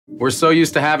We're so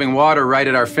used to having water right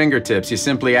at our fingertips. You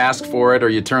simply ask for it or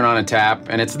you turn on a tap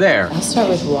and it's there. I'll start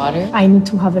with water. I need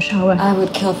to have a shower. I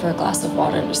would kill for a glass of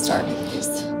water to start, please.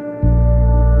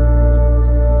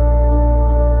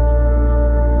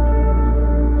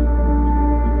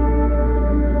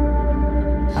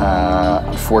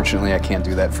 Unfortunately, I can't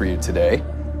do that for you today.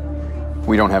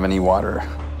 We don't have any water.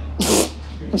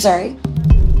 I'm sorry?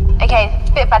 Okay,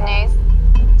 bit of bad news.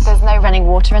 There's no running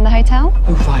water in the hotel.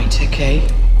 Oh, right, okay.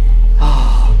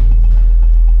 Oh.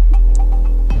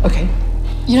 Okay.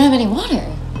 You don't have any water?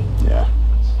 Yeah.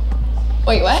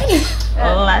 Wait, what?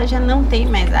 Lá já não tem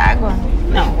mais água.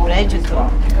 Não, o prédio todo.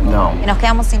 No. Nos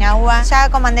quedamos sin agua. Ya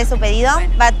comandé su pedido.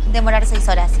 Va a demorar 6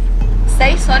 horas.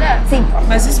 6 horas? Sim.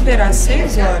 Mas esperar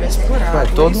 6 horas por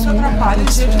água, isso atrapalha o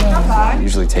dia de trabalho.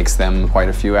 Usually takes them quite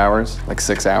a few hours, like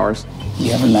 6 hours.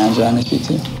 You ever manage that issue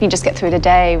too? You just get through the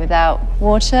day without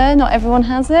water. Not everyone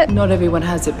has it. Not everyone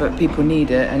has it, but people need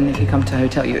it, and if you come to a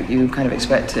hotel, you kind of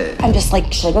expect it. I'm just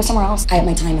like, should I go somewhere else?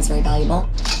 My time is very valuable.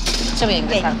 Yo voy a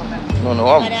ingresar. No,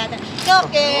 vamos. No,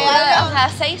 que o sea,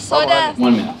 6 horas.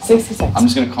 1 minute. 60 seconds. I'm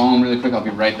just gonna call him really quick. I'll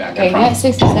be right back. Okay, yeah,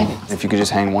 60 seconds. If you could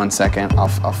just hang 1 second,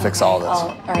 I'll fix all this.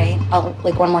 All right. I'll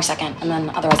like 1 more second, and then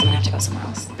otherwise I'm gonna have to go somewhere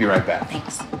else. Be right back.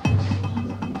 Thanks.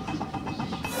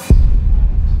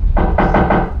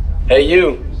 Hey,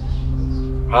 you.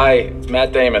 Hi, it's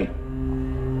Matt Damon.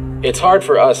 It's hard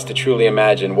for us to truly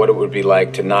imagine what it would be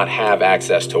like to not have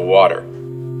access to water.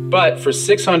 But for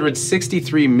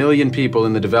 663 million people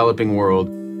in the developing world,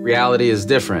 reality is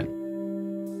different.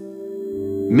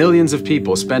 Millions of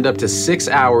people spend up to 6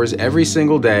 hours every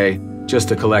single day just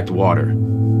to collect water.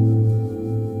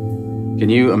 Can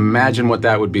you imagine what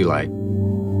that would be like?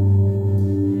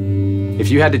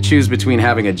 If you had to choose between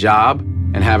having a job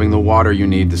and having the water you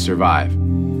need to survive.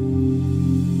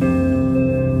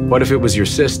 What if it was your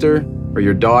sister or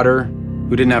your daughter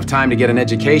who didn't have time to get an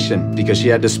education because she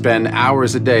had to spend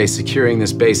hours a day securing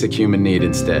this basic human need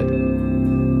instead?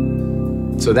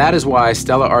 So that is why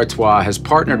Stella Artois has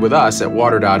partnered with us at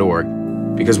water.org,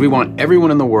 because we want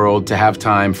everyone in the world to have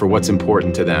time for what's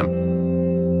important to them.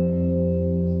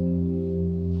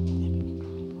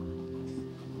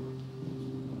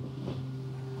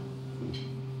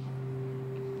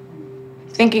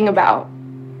 Thinking about,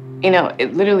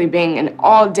 it literally being an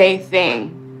all-day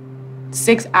thing,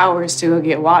 6 hours to go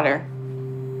get water.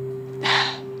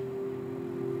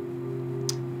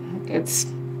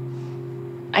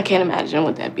 I can't imagine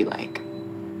what that'd be like.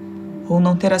 Ou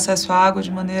não ter acesso à água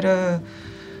de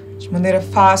maneira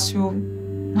fácil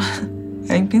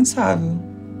é impensável.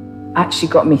 Actually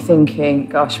got me thinking,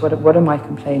 gosh, what am I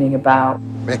complaining about?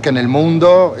 Es que en el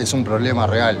mundo es un problema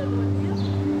real.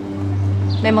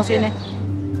 Me emocioné.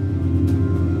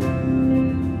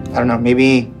 I don't know,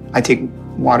 maybe I take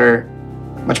water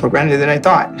much for granted than I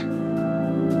thought.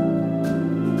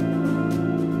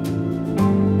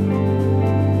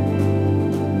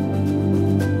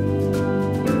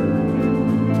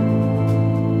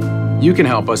 You can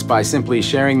help us by simply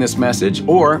sharing this message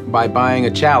or by buying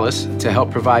a chalice to help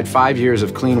provide 5 years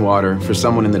of clean water for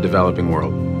someone in the developing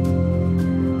world.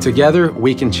 Together,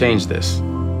 we can change this.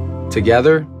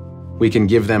 Together, we can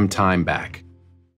give them time back.